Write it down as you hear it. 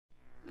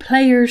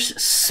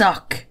Players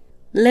suck.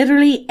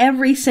 Literally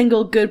every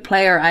single good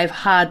player I've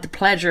had the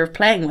pleasure of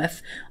playing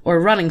with, or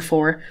running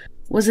for,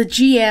 was a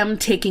GM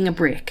taking a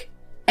break.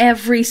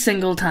 Every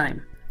single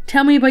time.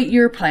 Tell me about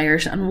your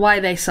players and why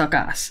they suck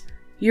ass.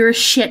 You're a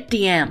shit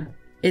DM.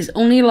 Is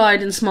only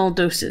allowed in small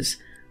doses.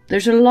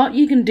 There's a lot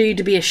you can do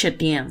to be a shit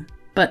DM,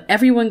 but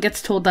everyone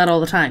gets told that all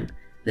the time.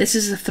 This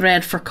is a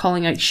thread for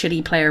calling out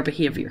shitty player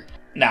behaviour.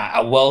 Nah,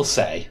 I will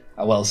say,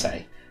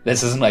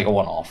 this isn't like a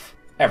one-off.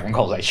 Everyone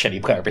calls out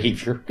shitty player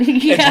behaviour.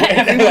 Yeah,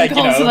 everyone like,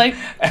 calls it like...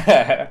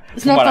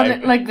 It's not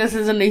that like this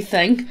is a new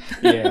thing.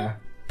 Yeah.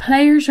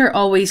 Players are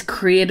always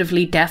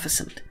creatively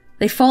deficient.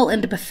 They fall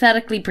into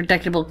pathetically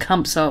predictable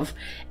camps of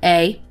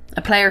A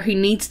player who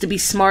needs to be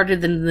smarter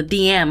than the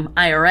DM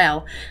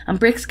IRL and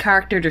breaks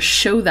character to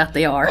show that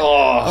they are.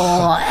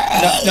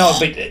 No,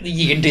 but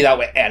you can do that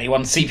with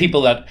anyone. See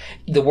people that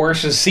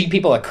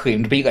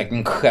claim to be like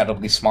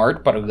incredibly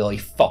smart but are really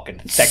fucking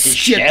thick as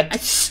shit.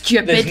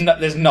 Stupid.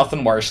 There's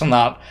nothing worse than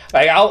that.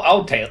 Like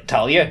I'll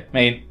tell you,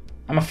 mate.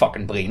 I'm a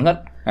fucking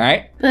brainlet.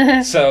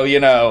 Alright? So, you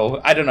know,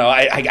 I don't know.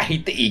 I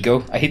hate the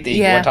ego. I hate the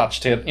ego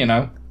attached to it, you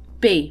know.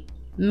 B.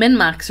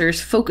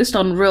 Min-maxers focused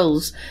on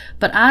rules,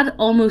 but add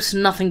almost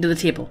nothing to the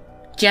table.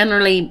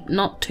 Generally,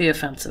 not too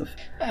offensive.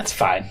 That's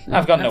fine.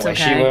 I've got no issue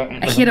with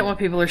it. I hate it when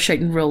people are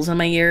shouting rules in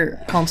my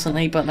ear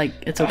constantly, but, like,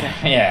 it's okay.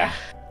 Yeah.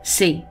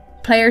 C.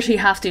 Players who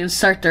have to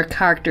insert their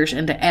characters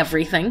into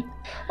everything.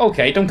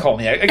 Okay, don't call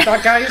me out like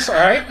that, guys,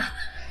 alright?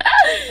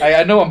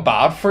 I know I'm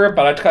bad for it,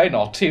 but I try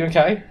not to,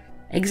 okay?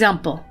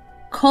 Example.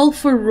 Call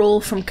for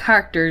roll from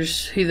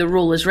characters who the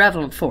role is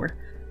relevant for.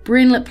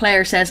 Brainlet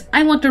player says,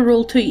 I want to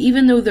roll too,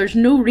 even though there's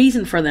no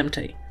reason for them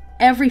to.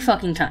 Every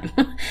fucking time.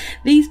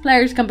 These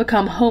players can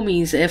become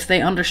homies if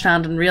they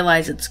understand and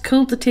realise it's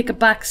cool to take a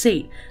back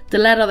seat, to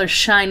let others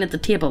shine at the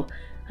table,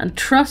 and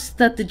trust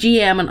that the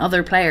GM and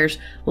other players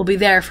will be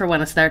there for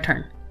when it's their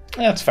turn.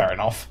 That's fair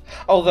enough.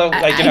 Although,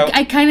 like, you know...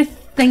 I kind of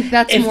think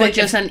that's more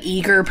just an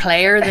eager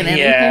player than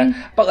anything.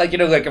 Yeah, but, like, you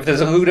know, like, if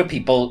there's a load of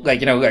people, like,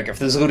 you know, like, if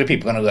there's a load of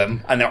people in a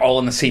room, and they're all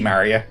in the same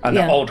area, and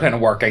they're all trying to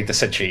work out the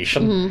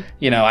situation,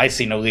 you know, I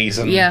see no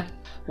reason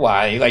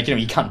why, like, you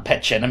know, you can't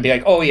pitch in and be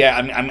like, oh, yeah,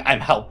 I'm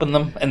helping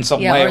them in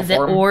some way or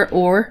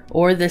form.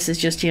 Or this is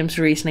just James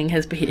reasoning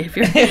his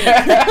behaviour.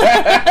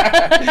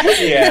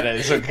 Yeah, it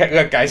is. Okay,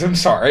 look, guys, I'm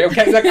sorry,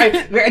 okay? Like,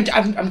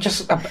 I'm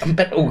a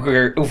bit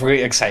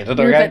overly excited,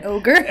 You're okay? a bit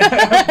ogre.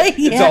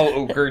 It's all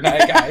ogre now,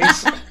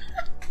 guys.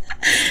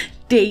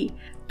 D.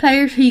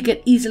 Players who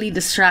get easily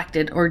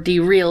distracted or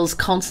derails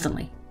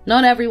constantly.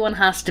 Not everyone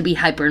has to be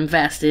hyper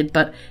invested,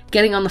 but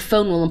getting on the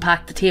phone will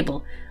impact the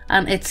table,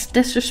 and it's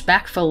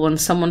disrespectful when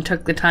someone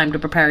took the time to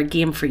prepare a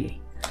game for you.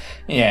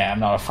 Yeah, I'm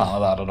not a fan of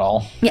that at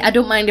all. Yeah, I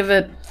don't mind if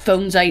a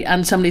phone's out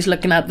and somebody's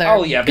looking at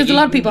their... because a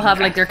lot of people have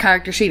like their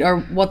character sheet or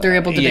what they're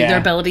able to do, their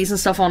abilities and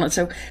stuff on it,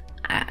 so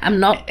I'm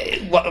not...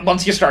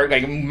 Once you start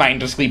like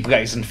mindlessly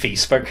browsing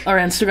Facebook or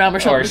Instagram or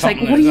something, it's like,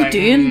 what are you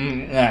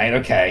doing? Right,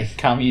 okay,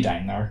 calm you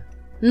down there.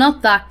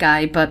 Not that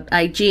guy, but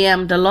I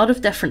GM'd a lot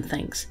of different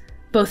things,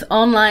 both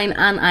online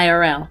and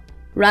IRL.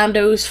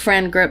 Randos,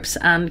 friend groups,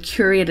 and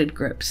curated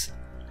groups.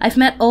 I've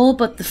met all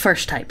but the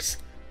first types.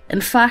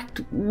 In fact,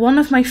 one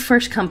of my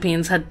first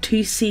campaigns had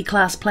 2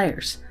 C-class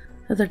players.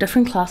 Are there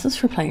different classes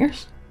for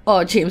players?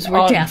 Oh, James,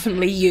 we're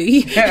definitely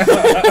you.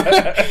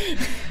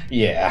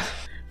 Yeah.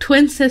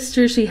 Twin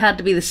sisters who had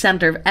to be the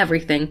centre of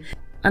everything,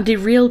 and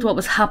derailed what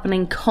was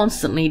happening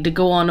constantly to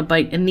go on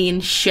about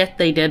inane shit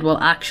they did while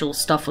actual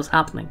stuff was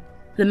happening.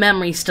 The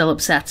memory still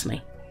upsets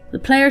me. The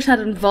players had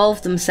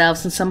involved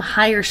themselves in some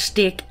higher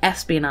stake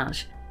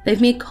espionage.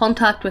 They've made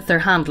contact with their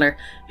handler,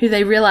 who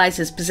they realise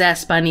is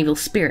possessed by an evil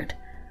spirit,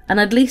 and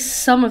at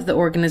least some of the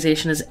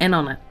organisation is in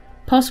on it,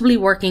 possibly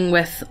working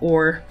with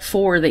or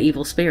for the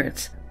evil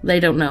spirits. They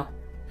don't know.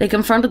 They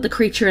confronted the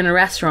creature in a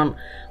restaurant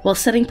while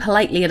sitting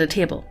politely at a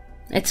table.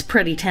 It's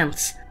pretty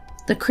tense.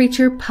 The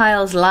creature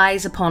piles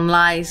lies upon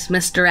lies,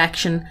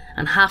 misdirection,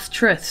 and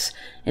half-truths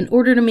in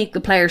order to make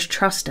the players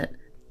trust it.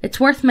 It's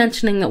worth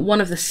mentioning that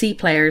one of the C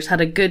players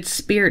had a good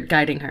spirit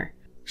guiding her.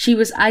 She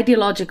was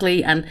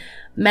ideologically and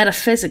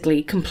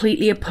metaphysically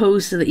completely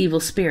opposed to the evil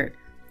spirit,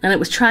 and it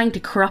was trying to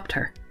corrupt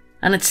her,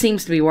 and it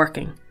seems to be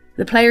working.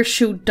 The player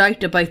showed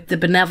doubt about the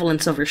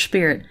benevolence of her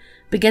spirit,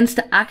 begins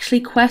to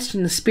actually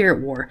question the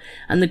spirit war,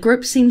 and the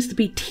group seems to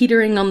be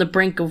teetering on the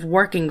brink of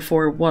working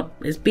for what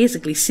is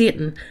basically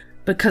Satan,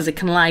 because it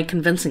can lie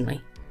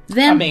convincingly.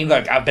 Then, I mean,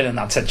 look, I've been in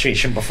that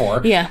situation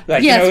before. Yeah.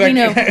 Like, yes, you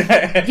know, we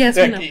know. Yes,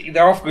 we know.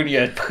 They're offering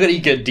you a pretty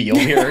good deal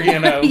here, you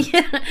know.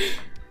 Yeah.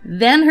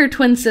 Then her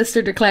twin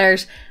sister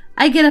declares,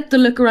 I get up to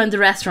look around the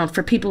restaurant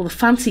for people with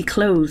fancy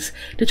clothes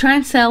to try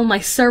and sell my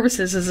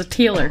services as a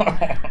tailor.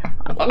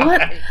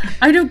 What?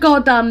 Out of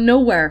goddamn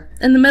nowhere,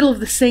 in the middle of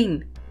the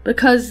scene.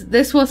 Because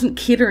this wasn't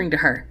catering to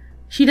her.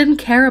 She didn't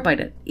care about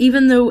it,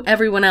 even though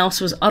everyone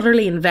else was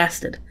utterly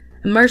invested.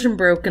 Immersion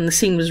broke and the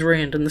scene was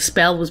ruined and the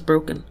spell was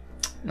broken.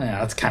 Yeah,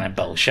 that's kind of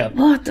bullshit.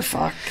 What the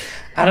fuck?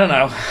 I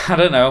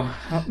don't know.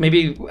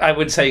 Maybe I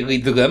would say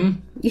lead the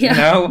room. Yeah. You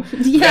know?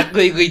 Yeah.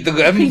 Lead the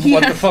room. Yeah.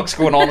 What the fuck's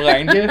going on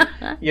around you?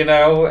 You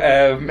know?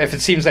 If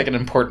it seems like an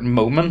important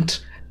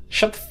moment,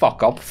 shut the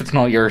fuck up if it's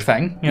not your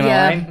thing. You know what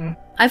I mean?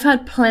 I've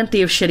had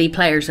plenty of shitty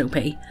players, OP,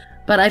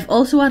 but I've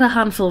also had a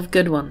handful of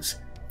good ones.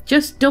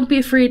 Just don't be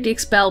afraid to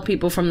expel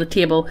people from the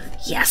table.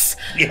 Yes!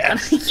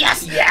 Yes!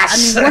 Yes!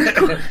 Yes!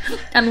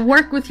 And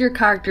work with your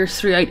characters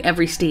throughout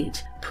every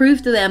stage.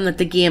 Prove to them that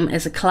the game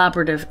is a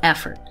collaborative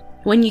effort.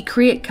 When you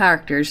create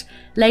characters,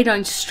 lay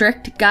down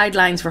strict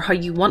guidelines for how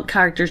you want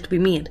characters to be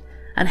made,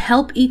 and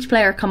help each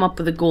player come up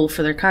with a goal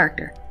for their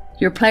character.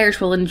 Your players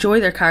will enjoy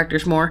their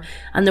characters more,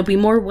 and they'll be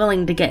more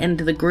willing to get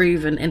into the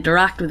groove and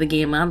interact with the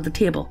game and the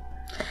table.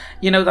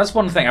 You know, that's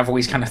one thing I've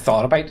always kind of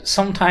thought about.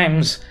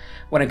 Sometimes,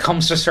 when it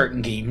comes to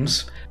certain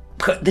games,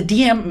 the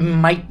DM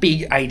might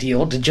be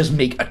ideal to just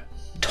make a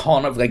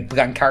ton of like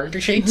blank character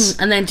sheets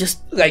and then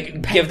just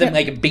like give them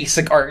like a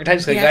basic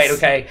archetypes, like right,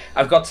 okay,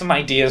 I've got some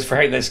ideas for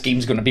how this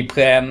game's going to be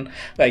playing,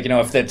 like, you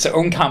know, if it's their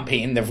own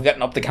campaign, they've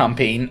written up the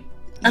campaign,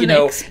 you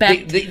know,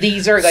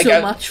 these are like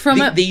so much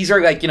from it. These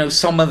are like, you know,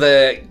 some of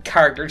the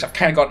characters I've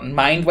kind of got in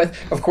mind with.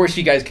 Of course,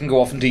 you guys can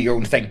go off and do your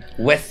own thing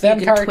with them.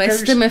 You can characters,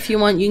 twist them if you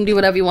want. You can do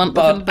whatever you want.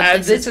 But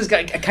this is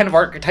a kind of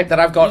archetype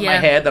that I've got in my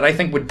head that I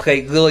think would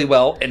play really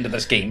well into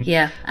this game.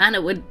 Yeah, and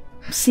it would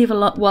save a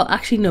lot. Well,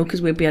 actually, no,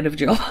 because we'd be out of a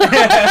job.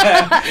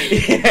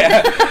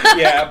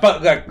 yeah,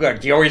 but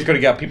look, you always got to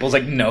get people's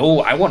like, no,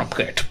 I want to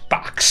play a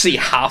tabaxi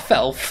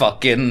half-elf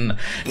fucking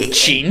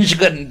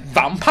changeling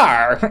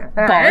vampire.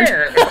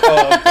 Bard.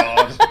 Oh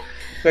god.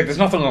 Like, there's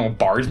nothing wrong with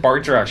bards.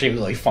 Bards are actually a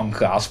really fun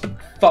class, but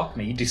fuck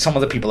me, do some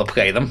of the people that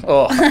play them.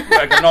 Oh,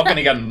 like, I'm not going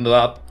to get into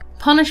that.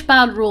 Punish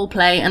bad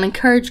roleplay and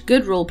encourage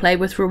good roleplay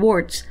with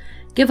rewards.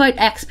 Give out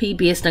XP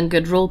based on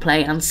good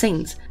roleplay and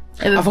scenes.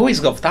 I've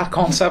always loved that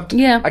concept.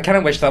 Yeah. I kind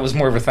of wish that was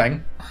more of a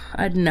thing.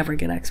 I'd never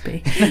get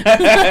XP.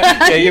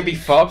 Yeah, you'd be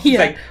fucked.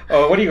 Yeah. It's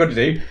like, what are you going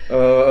to do?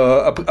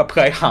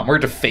 Apply hammer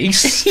to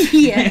face?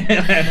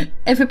 Yeah.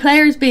 If a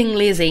player is being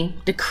lazy,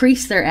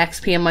 decrease their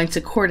XP amounts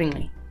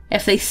accordingly.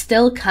 If they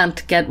still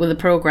can't get with the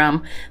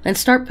program, then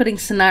start putting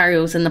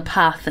scenarios in the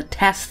path that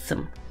tests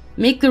them.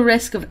 Make the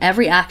risk of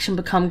every action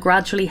become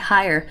gradually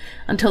higher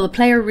until the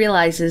player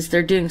realizes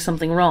they're doing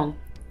something wrong.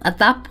 At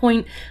that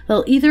point,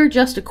 they'll either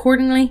adjust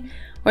accordingly,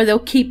 or they'll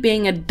keep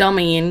being a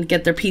dummy and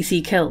get their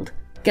PC killed,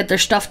 get their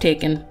stuff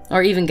taken,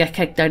 or even get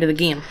kicked out of the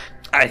game.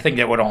 I think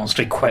they would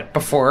honestly quit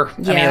before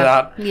any of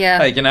that. Yeah,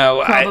 like, you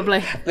know,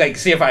 probably.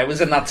 See if I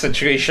was in that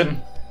situation,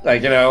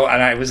 like, you know,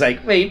 and I was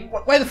like, wait,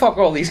 why the fuck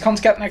are all these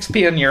cunts getting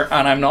XP in here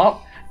and I'm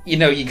not? You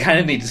know, you kind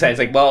of need to say, it's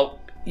like, well,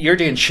 you're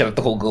doing shit at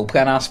the whole goal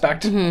plan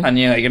aspect, and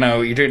you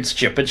know, you're doing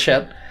stupid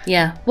shit.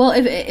 Yeah, well,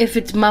 if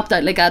it's mapped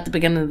out like at the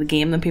beginning of the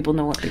game, then people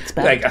know what to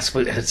expect. Like, I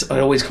suppose it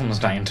always comes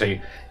down to,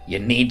 you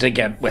need to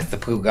get with the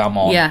program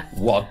on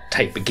what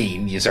type of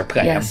game you're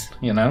playing,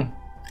 you know?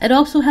 It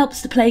also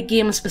helps to play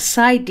games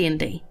beside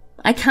D&D.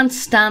 I can't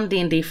stand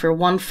D&D for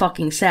 1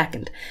 fucking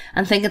second,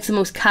 and think it's the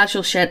most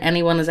casual shit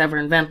anyone has ever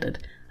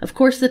invented. Of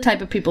course, the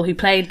type of people who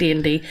play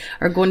D&D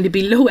are going to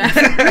be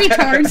low-effort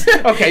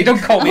retards. Okay, don't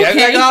call me out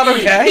like that,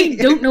 okay?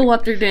 They don't know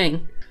what they're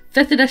doing.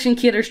 5th edition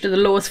caters to the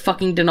lowest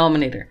fucking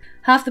denominator.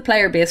 Half the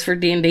player base for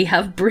D&D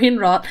have brain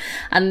rot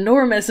and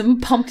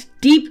normism pumped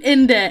deep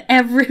into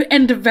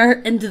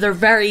their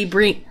very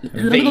brain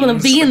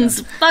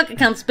veins. Fuck, I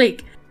can't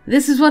speak.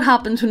 This is what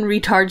happens when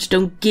retards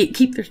don't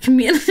gatekeep their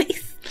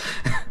communities.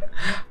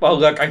 Well,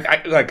 look,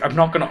 I'm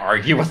not going to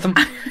argue with them.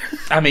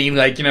 I mean,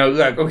 like, you know,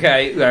 like,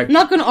 okay, like, I'm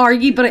not going to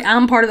argue, but I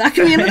am part of that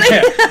community.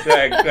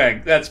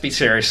 like, let's be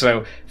serious.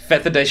 So,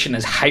 5th edition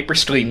is hyper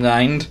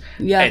streamlined.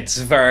 Yeah, it's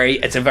a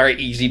very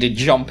easy to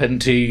jump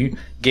into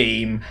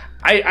game.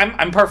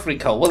 I'm perfectly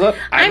cool with it.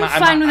 I'm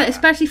fine with it,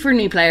 especially for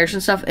new players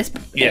and stuff.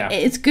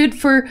 It's good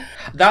for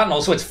that, and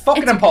also it's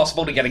fucking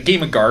impossible to get a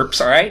game of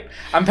GURPS. All right,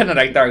 I'm putting it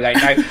out there right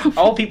now.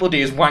 All people do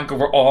is wank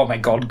over. Oh my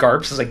god,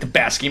 GURPS is like the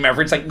best game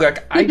ever. It's like,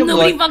 look, I don't.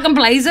 Nobody fucking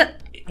plays it.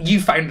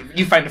 You find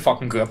a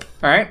fucking group,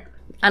 all right,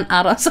 and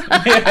add us.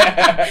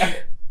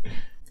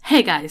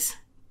 Hey guys,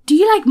 do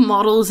you like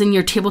models in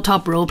your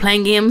tabletop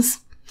role-playing games?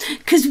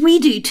 'Cause we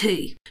do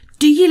too.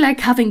 Do you like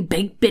having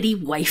big bitty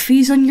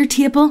waifus on your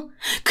table?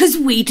 'Cause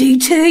we do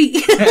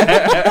too.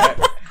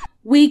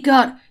 We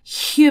got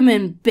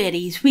human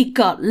biddies, we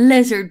got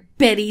lizard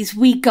biddies,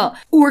 we got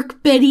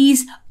orc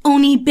biddies,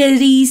 oni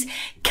biddies,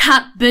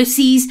 cat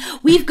bussies.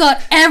 We've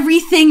got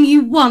everything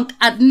you want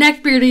at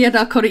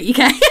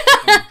neckbeardia.co.uk.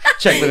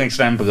 Check the links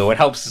down below, it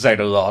helps us out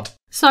a lot.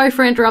 Sorry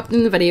for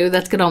interrupting the video,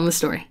 let's get on with the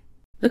story.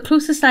 The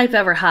closest I've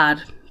ever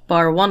had,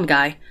 bar one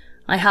guy,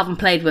 I haven't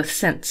played with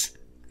since.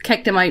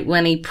 Kicked him out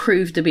when he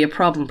proved to be a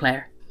problem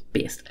player.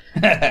 Based.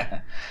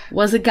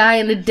 Was a guy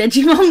in a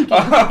Digimon game.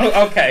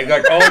 Oh, okay,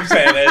 look, all I'm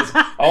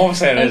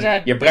saying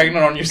is, you're bragging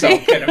on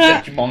yourself in a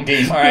Digimon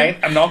game,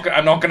 alright?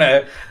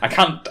 I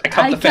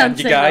can't defend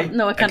you, guy.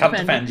 No, I can't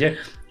defend you.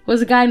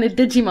 Was a guy in a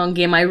Digimon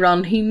game I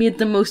run who made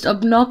the most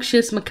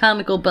obnoxious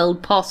mechanical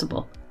build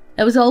possible.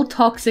 It was all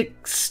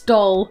toxic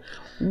stall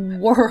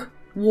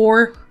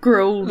War,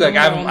 grow, like,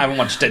 I haven't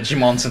watched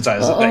Digimon since I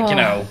was, like, you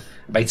know,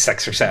 about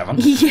 6 or 7.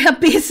 Yeah,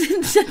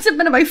 basically, since I've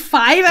been about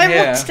 5,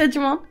 I've watched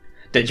Digimon.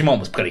 Digimon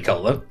was pretty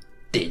cool, though.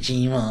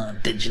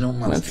 Digimon, digital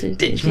monster,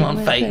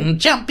 Digimon fighting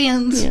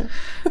champions. Yeah.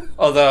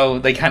 Although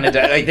they kind of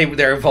like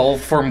their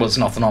evolved form was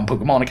nothing on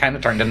Pokemon. It kind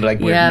of turned into like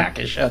weird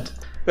knacky shit.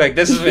 Like,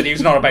 this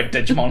video's not about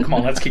Digimon. Come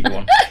on, let's keep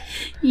going.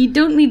 You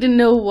don't need to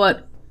know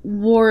what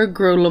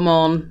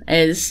Wargrowlemon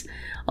is.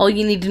 All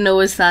you need to know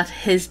is that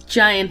his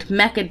giant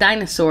mecha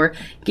dinosaur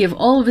gave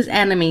all of his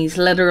enemies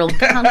literal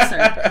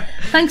cancer,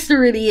 thanks to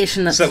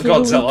radiation that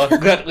Godzilla,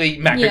 literally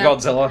Mecha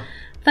Godzilla.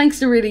 Thanks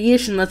to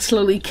radiation that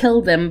slowly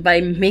killed them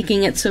by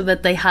making it so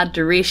that they had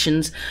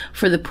durations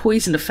for the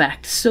poison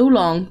effect so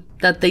long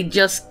that they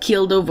just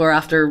keeled over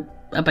after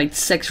about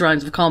 6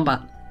 rounds of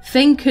combat.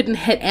 Thing couldn't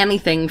hit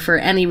anything for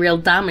any real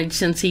damage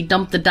since he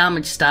dumped the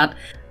damage stat,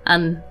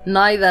 and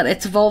now that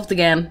it's evolved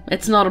again,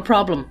 it's not a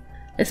problem.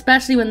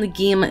 Especially when the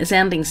game is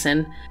ending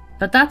soon,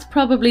 but that's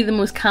probably the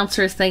most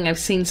cancerous thing I've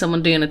seen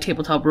someone do in a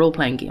tabletop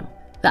role-playing game.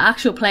 The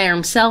actual player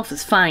himself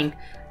is fine.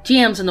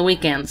 GMs on the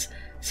weekends.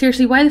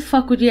 Seriously, why the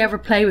fuck would you ever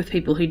play with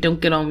people who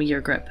don't get on with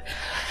your group?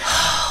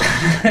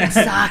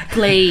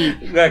 Exactly.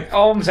 Like,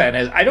 all I'm saying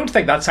is, I don't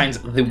think that sounds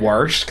the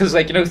worst, because,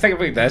 like, you know, think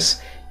about this.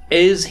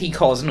 Is he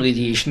causing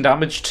radiation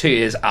damage to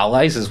his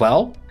allies as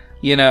well?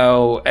 You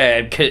know,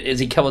 is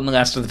he killing the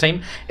rest of the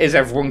team? Is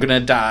everyone going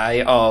to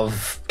die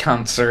of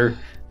cancer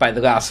by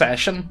the last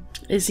session?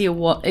 Is he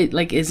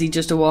is he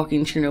just a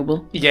walking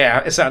Chernobyl?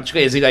 Yeah,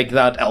 essentially. Is he like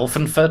that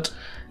elephant foot?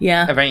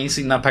 Yeah. Have you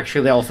seen that picture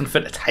of the elephant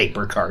foot? It's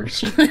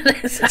hyper-cursed.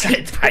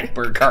 It's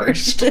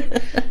hyper-cursed.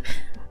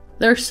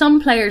 There are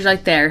some players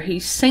out there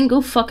whose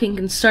single fucking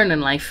concern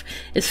in life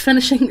is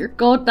finishing your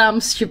goddamn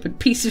stupid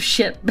piece of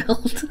shit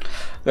build.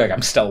 Look,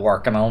 I'm still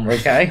working on it,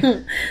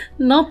 okay?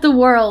 Not the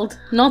world,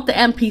 not the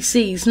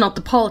NPCs, not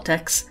the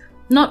politics,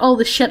 not all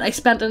the shit I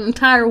spent an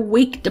entire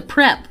week to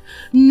prep.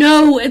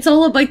 No, it's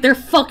all about their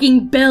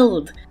fucking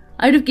build.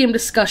 Out of game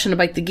discussion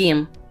about the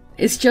game.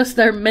 It's just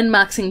their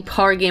min-maxing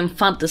power game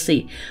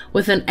fantasy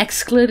with an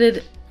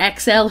excluded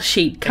Excel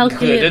sheet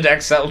Included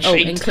Excel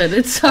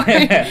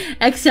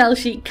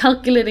sheet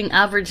calculating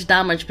average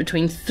damage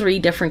between 3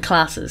 different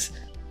classes.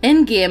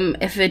 In-game,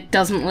 if it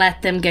doesn't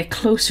let them get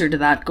closer to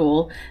that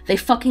goal, they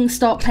fucking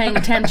stop paying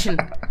attention.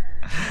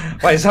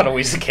 Why is that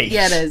always the case?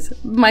 Yeah, it is.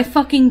 My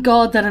fucking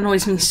god, that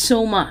annoys me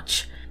so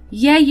much.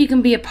 Yeah, you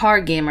can be a power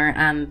gamer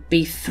and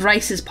be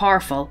thrice as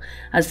powerful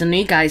as the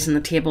new guys on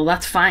the table,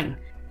 that's fine.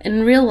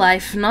 In real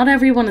life, not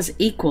everyone is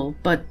equal,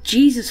 but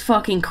Jesus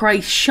fucking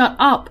Christ, shut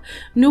up.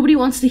 Nobody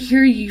wants to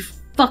hear you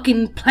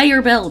fucking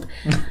player build.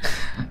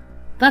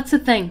 That's the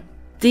thing.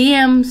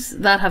 DMs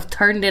that have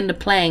turned into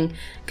playing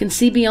can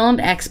see beyond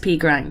XP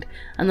grind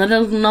and the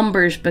little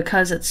numbers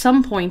because at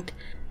some point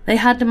they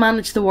had to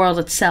manage the world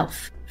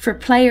itself. For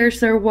players,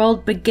 their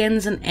world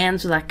begins and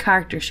ends with that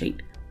character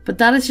sheet. But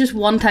that is just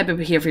one type of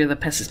behaviour that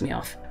pisses me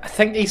off. I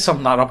think they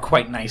summed that up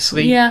quite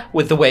nicely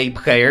with the way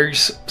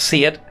players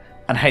see it.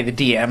 And how the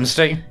DMs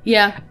do.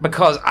 Yeah.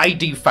 Because I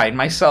do find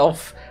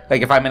myself,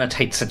 like, if I'm in a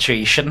tight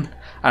situation, and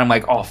I'm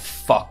like, oh,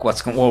 fuck,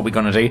 what are we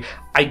going to do?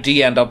 I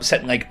do end up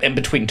sitting, like, in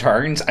between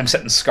turns, I'm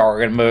sitting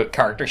scouring my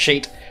character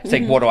sheet. It's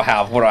like, what do I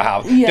have? What do I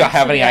have? Yeah, do I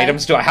have any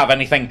items? Do I have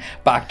anything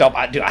backed up?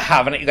 Do I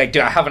have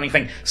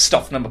anything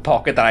stuffed in my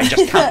pocket that I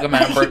just can't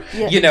remember?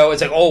 You know,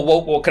 it's like, oh,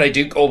 what could I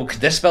do? Oh,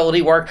 could this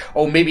ability work?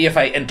 Oh, maybe if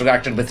I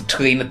interacted with the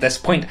train at this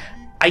point.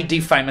 I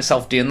do find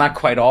myself doing that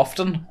quite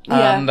often.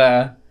 Yeah.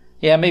 And,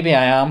 yeah, maybe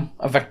I am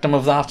a victim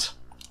of that.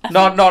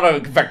 Not a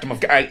victim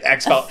of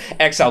Excel.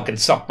 Excel can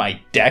suck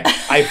my dick.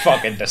 I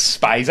fucking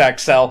despise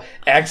Excel.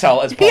 Excel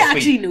is possibly... He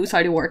actually knows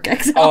how to work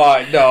Excel.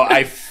 Oh, no,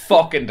 I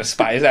fucking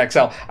despise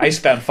Excel. I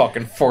spent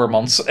fucking 4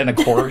 months in a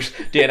course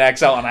doing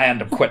Excel, and I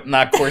ended up quitting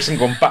that course and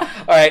going back.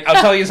 Alright,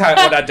 I'll tell you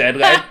what I did,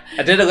 right?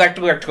 I did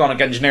electronic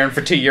engineering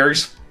for 2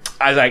 years.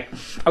 I was like,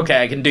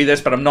 okay, I can do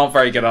this, but I'm not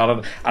very good at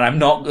it, and I'm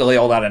not really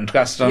all that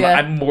interested in it.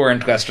 I'm more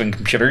interested in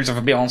computers, if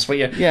I'll be honest with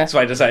you. Yeah. So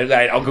I decided,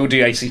 right, I'll go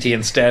do ICT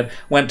instead.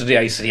 Went to do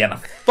ICT,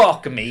 and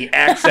fuck me,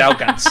 Excel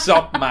can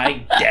suck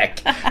my dick.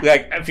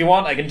 Like, if you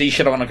want, I can do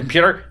shit on a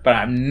computer, but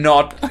I'm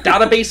not.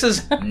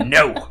 Databases?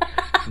 No.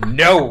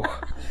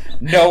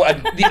 No,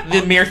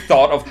 the mere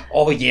thought of,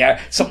 oh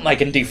yeah, something I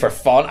can do for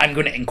fun, I'm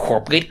going to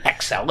incorporate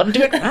Excel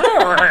into it.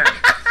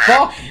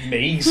 Fuck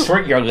me,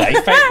 sort your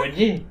life out, would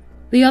you?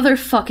 The other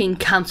fucking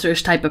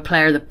cancerous type of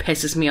player that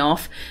pisses me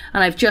off,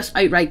 and I've just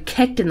outright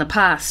kicked in the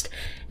past,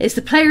 is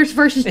the players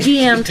versus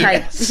GM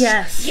type.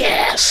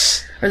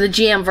 Yes. Or the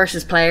GM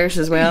versus players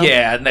as well.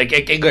 Yeah, like,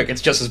 look,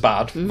 it's just as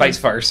bad. Vice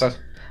versa.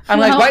 I'm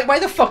like, why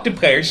the fuck do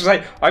players just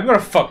like, I'm gonna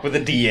fuck with the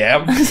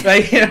DM?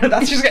 Like, you know,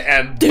 that's just gonna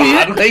end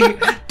badly.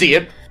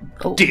 Do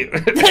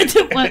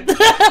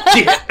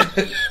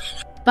it.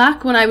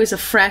 Back when I was a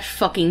fresh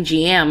fucking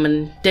GM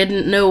and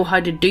didn't know how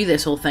to do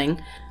this whole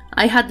thing,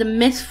 I had the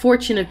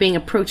misfortune of being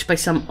approached by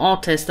some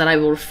autist that I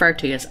will refer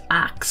to as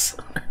Axe.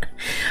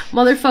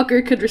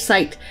 Motherfucker could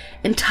recite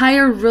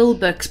entire rule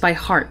books by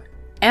heart.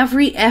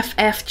 Every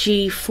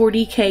FFG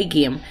 40k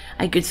game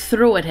I could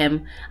throw at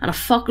him, and a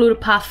fuckload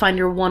of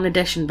Pathfinder 1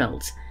 edition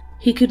builds.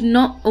 He could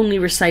not only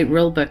recite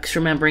rulebooks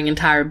remembering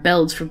entire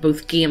builds for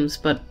both games,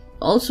 but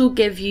also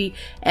give you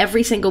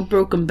every single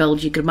broken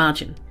build you could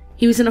imagine.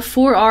 He was in a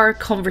 4-hour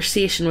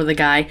conversation with a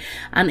guy,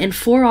 and in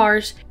 4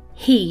 hours,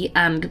 he,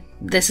 and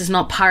this is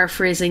not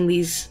paraphrasing,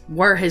 these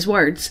were his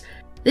words,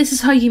 "This is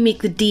how you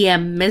make the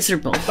DM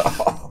miserable."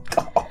 Oh,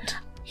 God.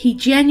 He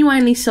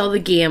genuinely saw the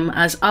game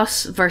as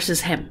us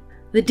versus him.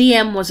 The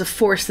DM was a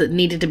force that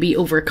needed to be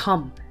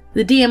overcome.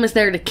 The DM is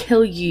there to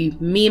kill you,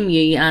 maim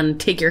you, and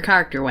take your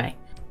character away.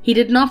 He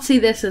did not see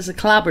this as a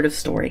collaborative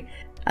story,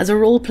 as a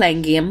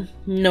role-playing game.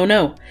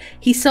 No.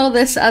 He saw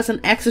this as an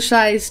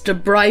exercise to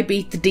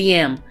browbeat the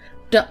DM,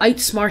 to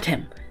outsmart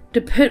him,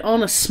 to put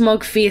on a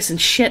smug face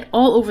and shit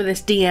all over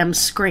this DM's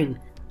screen.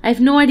 I have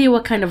no idea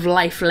what kind of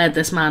life led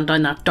this man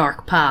down that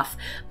dark path,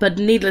 but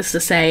needless to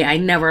say, I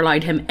never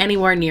allowed him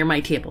anywhere near my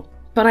table.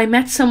 But I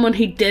met someone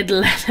who did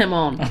let him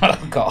on.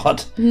 Oh,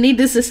 God.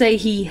 Needless to say,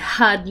 he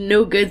had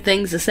no good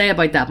things to say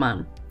about that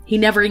man. He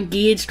never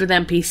engaged with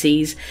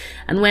NPCs,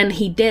 and when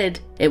he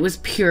did, it was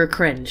pure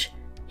cringe.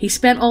 He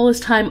spent all his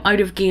time out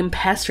of game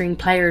pestering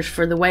players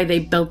for the way they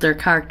built their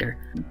character.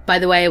 By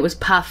the way, it was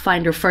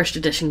Pathfinder 1st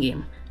edition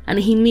game. And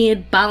he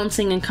made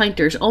balancing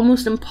encounters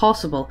almost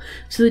impossible,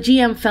 so the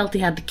GM felt he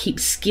had to keep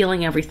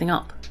scaling everything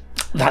up.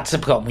 That's the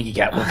problem you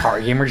get with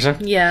power gamers,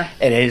 though. Yeah.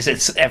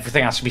 It's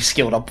everything has to be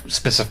scaled up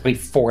specifically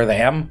for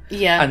them.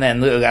 Yeah. And then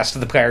the rest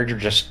of the players are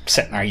just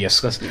sitting there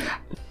useless.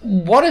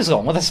 What is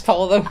wrong with this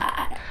fellow, though?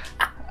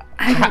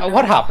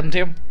 What happened to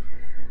him?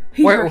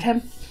 Who hurt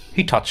him?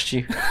 Who touched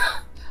you?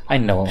 I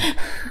know.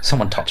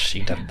 Someone touched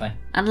you, didn't they?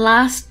 And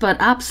last but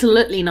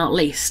absolutely not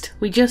least,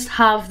 we just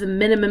have the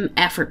minimum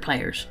effort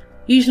players.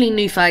 Usually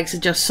new fags that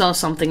just saw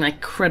something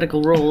like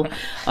Critical Role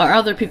or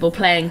other people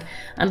playing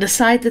and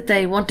decide that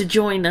they want to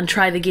join and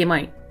try the game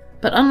out.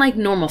 But unlike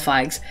normal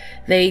fags,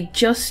 they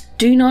just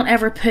do not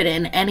ever put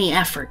in any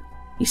effort.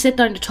 You sit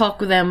down to talk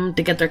with them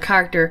to get their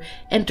character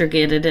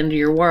integrated into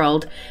your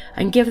world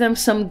and give them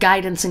some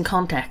guidance and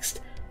context.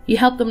 You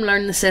help them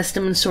learn the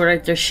system and sort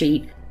out their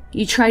sheet.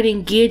 You try to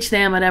engage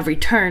them at every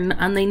turn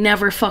and they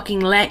never fucking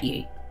let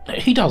you.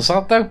 He does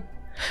that, though.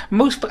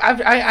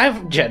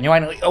 I've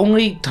genuinely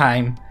only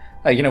time,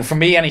 for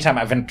me, anytime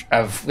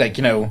I've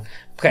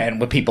playing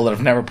with people that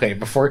have never played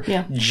before,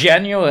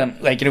 genuine,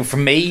 for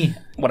me,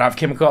 what I've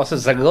came across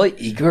is they're really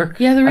eager.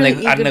 Yeah, they're really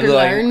eager to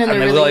learn, and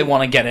they really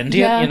want to get into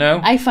it.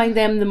 I find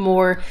them the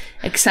more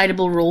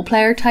excitable role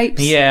player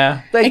types.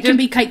 Yeah, it can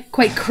be quite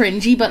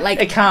cringy, but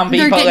it can be.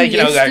 They're but getting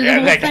used to the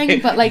whole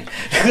thing.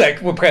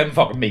 But we're playing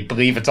fucking make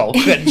believe it's all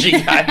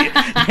cringy.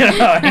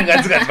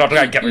 That's not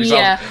trying to get yourself.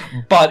 Yeah.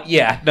 But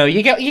no,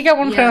 you get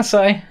what I'm trying to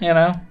say.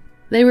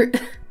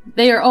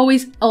 They are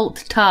always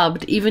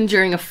alt-tabbed, even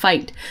during a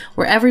fight,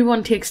 where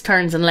everyone takes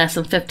turns in less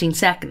than 15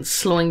 seconds,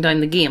 slowing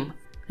down the game.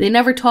 They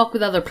never talk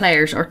with other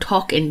players, or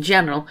talk in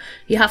general.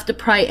 You have to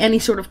pry any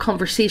sort of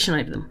conversation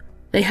out of them.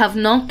 They have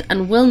not,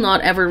 and will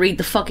not ever read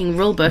the fucking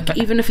rulebook,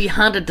 even if you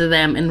hand it to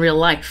them in real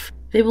life.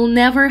 They will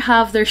never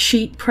have their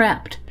sheet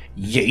prepped.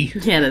 Ye.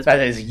 Yeah, that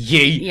is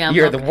ye. Yeah,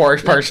 you're the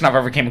worst person I've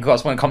ever came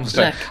across when it comes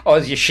to,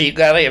 is your sheet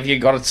ready? Have you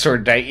got it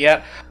sorted out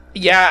yet?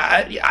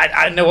 Yeah,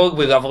 I know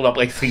we leveled up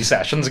 3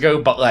 sessions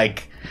ago, but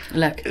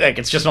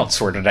it's just not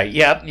sorted out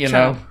yet, you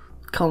know.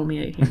 Call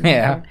me out.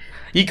 Yeah.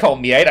 You call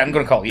me out, I'm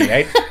going to call you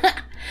out.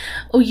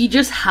 Oh, you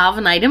just have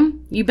an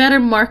item? You better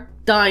mark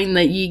down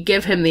that you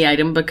give him the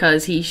item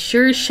because he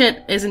sure as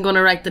shit isn't going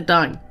to write it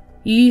down.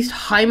 You used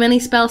how many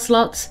spell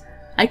slots?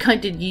 I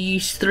counted you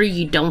used 3,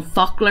 you dumb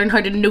fuck. Learn how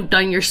to note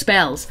down your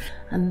spells.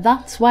 And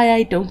that's why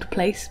I don't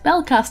play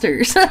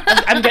spellcasters.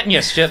 I'm getting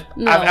used to it.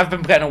 No. I've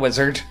been playing a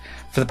wizard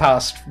for the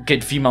past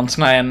good few months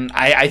now, and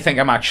I think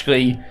I'm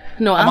actually...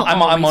 No,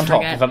 I'm on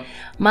top of it.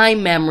 My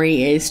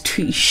memory is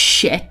too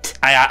shit.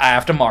 I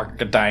have to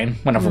mark it down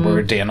whenever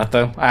we're doing it,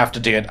 though. I have to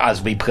do it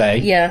as we play.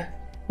 Yeah.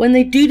 When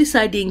they do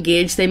decide to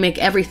engage, they make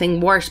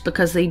everything worse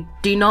because they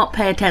do not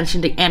pay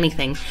attention to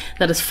anything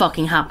that is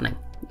fucking happening.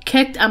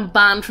 Kicked and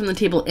banned from the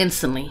table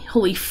instantly.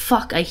 Holy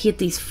fuck, I hate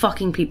these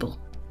fucking people.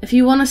 If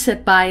you want to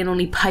sit by and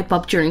only pipe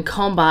up during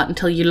combat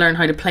until you learn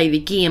how to play the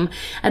game,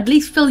 at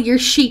least fill your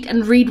sheet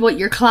and read what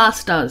your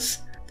class does.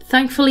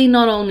 Thankfully,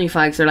 not all new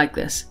fags are like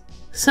this.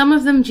 Some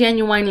of them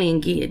genuinely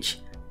engage.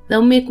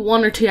 They'll make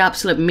 1 or 2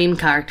 absolute meme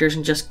characters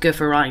and just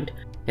goof around.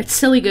 It's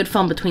silly good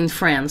fun between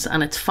friends,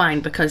 and it's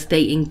fine because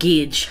they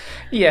engage.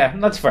 Yeah,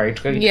 that's very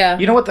true. Yeah.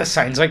 You know what this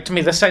sounds like to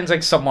me? This sounds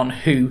like someone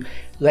who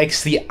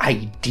likes the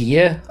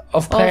idea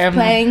of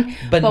playing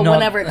but not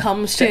whenever it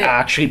comes to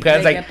actually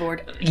playing, they get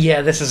bored.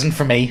 Yeah, this isn't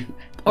for me.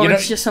 Or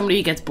it's just somebody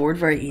who gets bored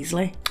very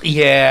easily.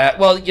 Yeah,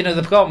 well,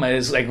 the problem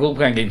is,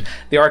 role-playing games,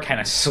 they are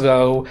kind of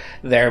slow.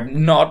 They're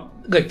not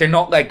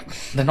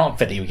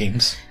video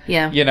games.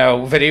 Yeah.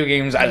 Video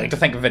games, I like to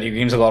think of video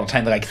games a lot of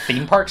time, they're like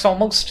theme parks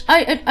almost.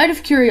 Out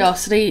of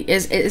curiosity,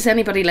 is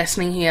anybody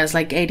listening who has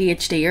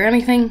ADHD or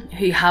anything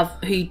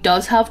who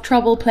does have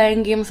trouble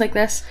playing games like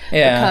this?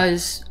 Yeah.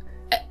 Because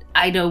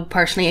I know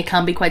personally it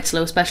can be quite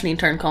slow, especially in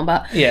turn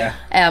combat. Yeah.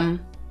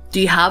 Do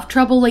you have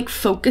trouble, like,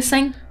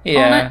 focusing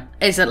on it?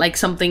 Is it, like,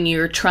 something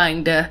you're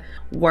trying to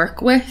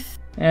work with?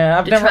 Yeah,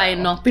 I've to never... try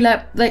and not be,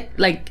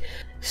 like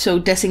so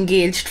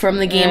disengaged from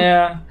the game?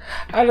 Yeah.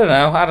 I don't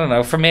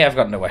know. For me, I've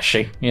got no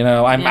issue. You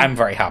know, I'm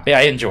very happy.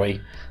 I enjoy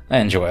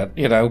it,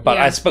 you know, but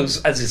I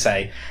suppose, as you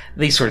say,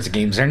 these sorts of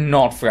games are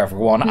not for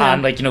everyone. No.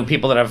 And, like, you know,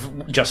 people that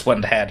have just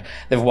went ahead,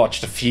 they've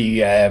watched a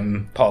few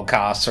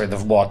podcasts, or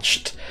they've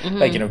watched,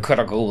 like, you know,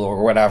 Critical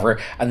or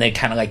whatever, and they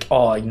kind of like,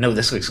 oh, I know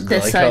this looks really cool.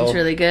 This sounds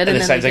really good, and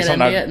then they get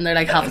into it, and they're,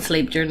 like, half asleep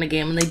asleep during the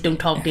game, and they don't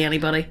talk to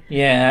anybody.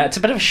 Yeah, it's a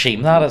bit of a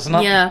shame, that, isn't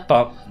it? Yeah.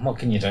 But what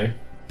can you do?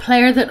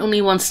 Player that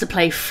only wants to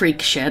play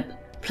freak shit.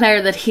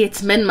 Player that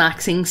hates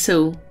min-maxing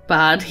so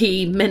bad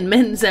he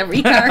min-mins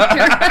every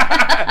character.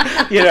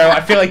 You know,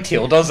 I feel like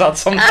Teal does that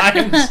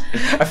sometimes.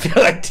 I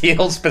feel like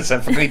Teal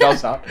specifically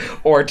does that.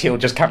 Or Teal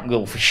just can't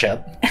go for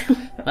shit.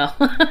 Well,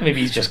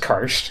 maybe he's just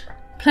cursed.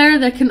 Player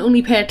that can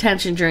only pay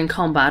attention during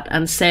combat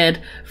and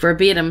said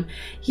verbatim,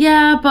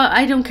 yeah, but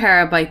I don't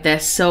care about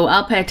this, so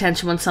I'll pay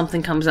attention when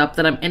something comes up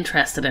that I'm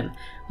interested in.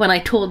 When I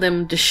told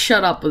him to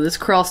shut up with his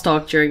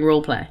crosstalk during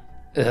roleplay.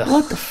 Ugh.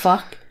 What the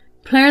fuck?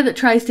 Player that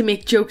tries to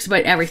make jokes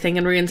about everything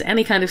and ruins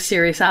any kind of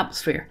serious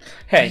atmosphere.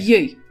 Hey.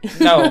 You.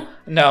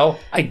 No.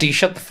 I do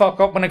shut the fuck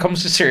up when it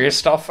comes to serious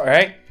stuff,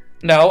 alright?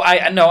 No,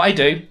 I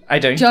do.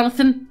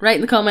 Jonathan, write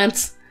in the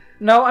comments.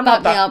 No, I'm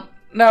not Back me that. up.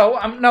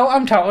 No,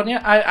 I'm telling you.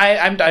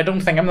 I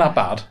don't think I'm that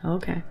bad.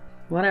 Okay.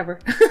 Whatever.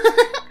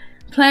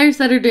 Players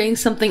that are doing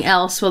something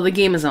else while the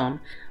game is on.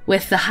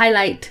 With the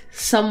highlight,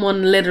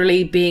 someone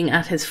literally being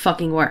at his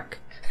fucking work.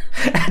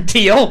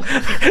 Teal.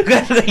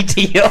 Literally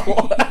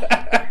Teal.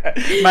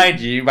 Mind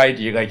you, like,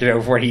 you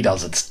know, where he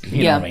does it,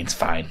 you know what I mean, it's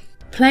fine.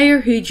 Player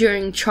who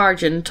during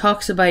charging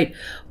talks about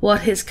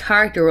what his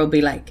character will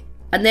be like,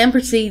 and then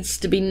proceeds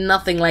to be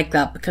nothing like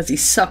that because he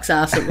sucks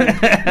ass at it.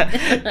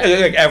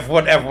 Like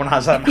everyone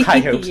has that high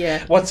hopes.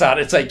 Yeah. What's that?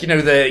 It's like,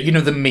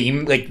 the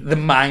meme, like the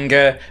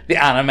manga, the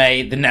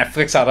anime, the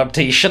Netflix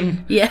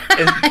adaptation. Yeah.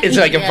 It's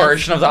like a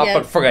version of that,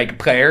 but for like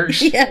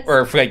players. Yes.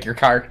 Or for like your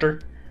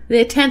character. The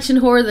attention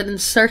whore that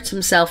inserts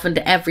himself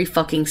into every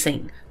fucking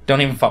scene. Don't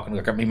even fucking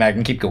look at me,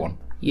 Megan. Keep going.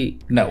 You.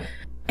 No.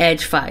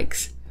 Edge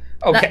fags.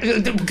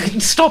 Okay.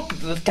 Stop,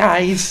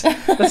 guys.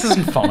 This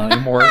isn't fun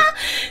anymore.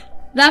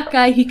 That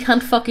guy who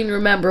can't fucking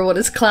remember what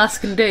his class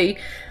can do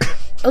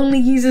only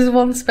uses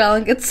one spell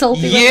and gets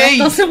salty when that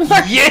doesn't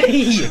work.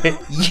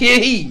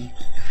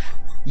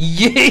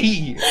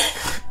 Yay!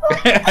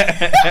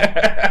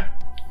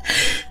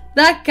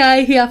 That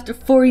guy who after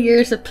 4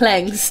 years of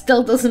playing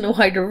still doesn't know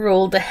how to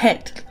roll the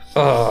hit.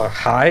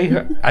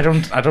 Hi. I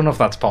don't know if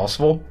that's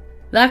possible.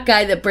 That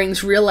guy that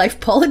brings real life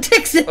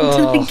politics into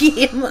the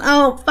game.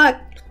 Oh,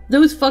 fuck.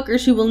 Those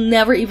fuckers who will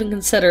never even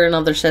consider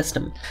another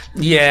system.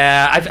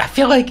 Yeah, I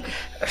feel like...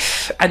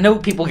 I know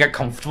people get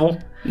comfortable.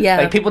 Yeah.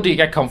 Like, people do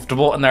get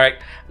comfortable and they're like,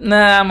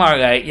 nah, I'm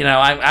alright, you know,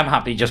 I'm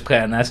happy just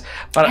playing this.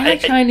 But I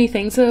like trying new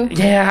things, though.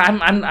 Yeah,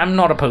 I'm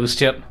not opposed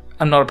to it.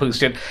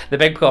 The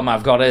big problem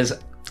I've got is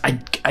I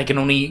can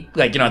only,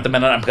 like, you know, at the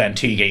minute I'm playing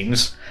 2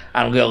 games.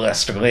 And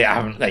realistically, I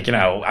haven't, like, you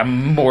know,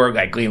 I'm more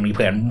likely only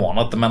playing 1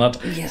 at the minute.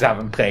 Because I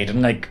haven't played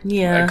in, like,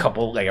 a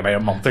couple, like, about a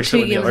month or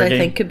so. 2 games, I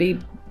think, could be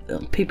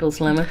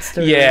people's limits.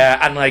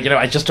 And, like, you know,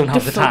 I just don't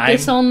have the time.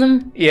 Focus on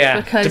them. Yeah.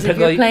 Because if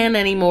you're playing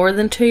any more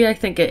than 2, I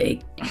think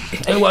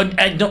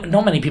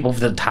not many people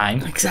have the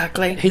time.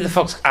 Exactly. Who the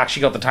fuck's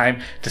actually got the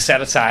time to set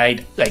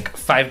aside, like,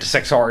 5 to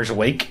 6 hours a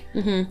week,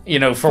 you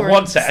know, for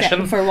one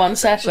session? For one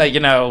session. Like,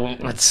 you know,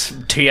 it's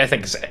 2, I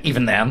think,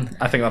 even then.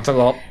 I think that's a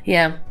lot.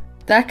 Yeah.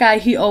 That guy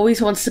who always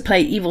wants to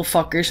play evil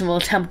fuckers and will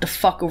attempt to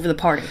fuck over the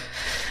party.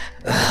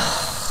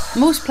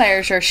 Most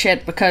players are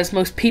shit because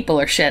most people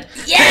are shit.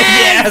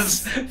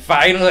 Yes!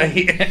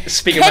 Finally!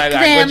 Speaking my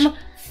language. Them,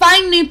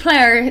 find new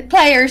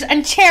players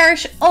and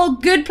cherish all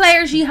good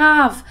players you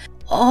have.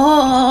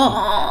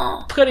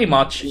 Oh. Pretty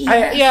much.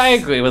 Yes. I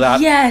agree with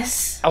that.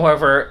 Yes.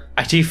 However,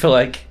 I do feel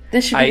like...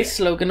 This should be the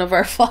slogan of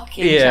our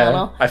fucking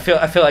channel. I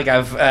feel like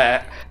I've...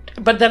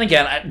 but then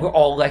again, we're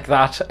all like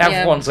that.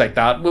 Everyone's like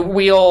that.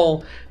 We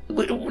all...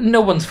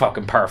 No one's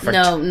fucking perfect.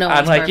 No one's and,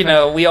 like, perfect. you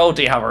know, we all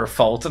do have our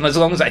faults. And as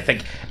long as I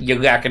think you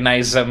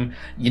recognize them,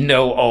 you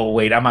know, oh,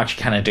 wait, I'm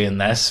actually kind of doing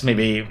this.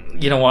 Maybe,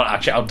 you know what,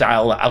 actually, I'll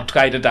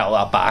try to dial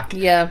that back.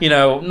 Yeah. You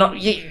know,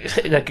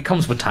 like, it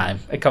comes with time.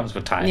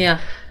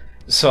 Yeah.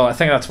 So I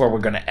think that's where we're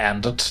going to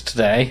end it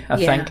today, I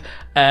think.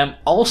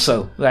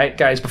 Also, right,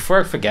 guys, before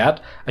I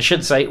forget, I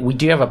should say we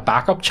do have a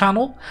backup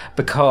channel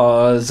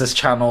because this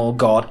channel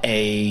got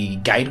a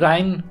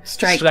guideline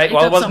strike.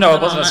 Well, it wasn't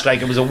a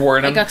strike, it was a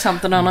warning. I got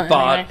something on it.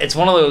 But anyway. It's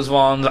one of those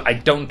ones, I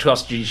don't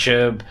trust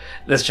YouTube.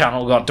 This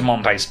channel got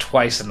demonetized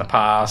twice in the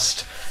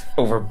past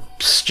over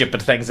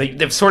stupid things.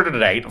 They've sorted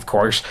it out, of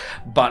course,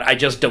 but I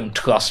just don't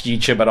trust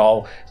YouTube at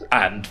all.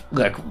 And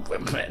look,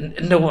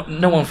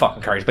 no one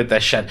fucking cares about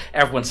this shit.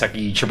 Everyone's sick of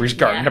YouTubers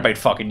gargling about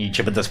fucking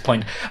YouTube at this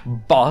point.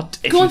 But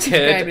if go you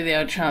subscribe to the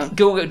other channel.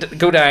 Go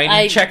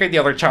down, check out the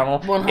other channel.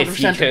 100% if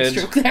you could.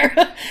 Stroke there.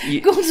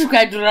 Go and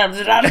subscribe to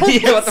that.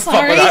 Yeah, what the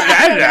fuck was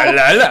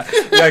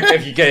that? Like,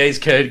 if you guys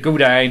could go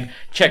down,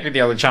 check out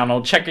the other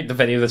channel. Check out the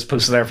video that's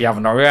posted there if you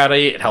haven't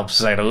already. It helps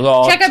us out a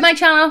lot. Check out my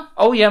channel.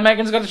 Oh yeah,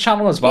 Megan's got a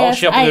channel as well. Yes,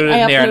 she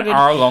uploaded there an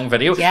hour-long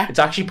video. Yeah. It's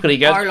actually pretty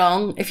good.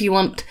 Hour-long, if you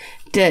want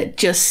to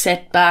just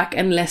sit back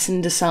and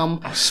listen to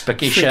some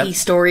spooky freaky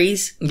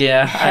stories.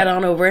 Yeah. Head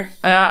on over.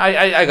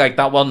 I like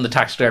that one, the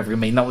taxi driver.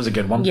 That was a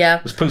good one. Yeah.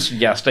 It was posted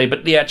yesterday,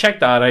 but yeah,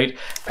 check that out.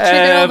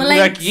 Check out all the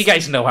links. Like, you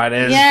guys know how it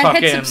is. Yeah,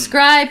 hit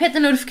subscribe, hit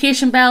the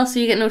notification bell so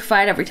you get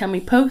notified every time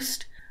we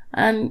post.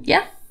 And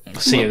yeah.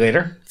 See you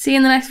later. See you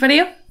in the next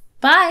video.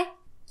 Bye.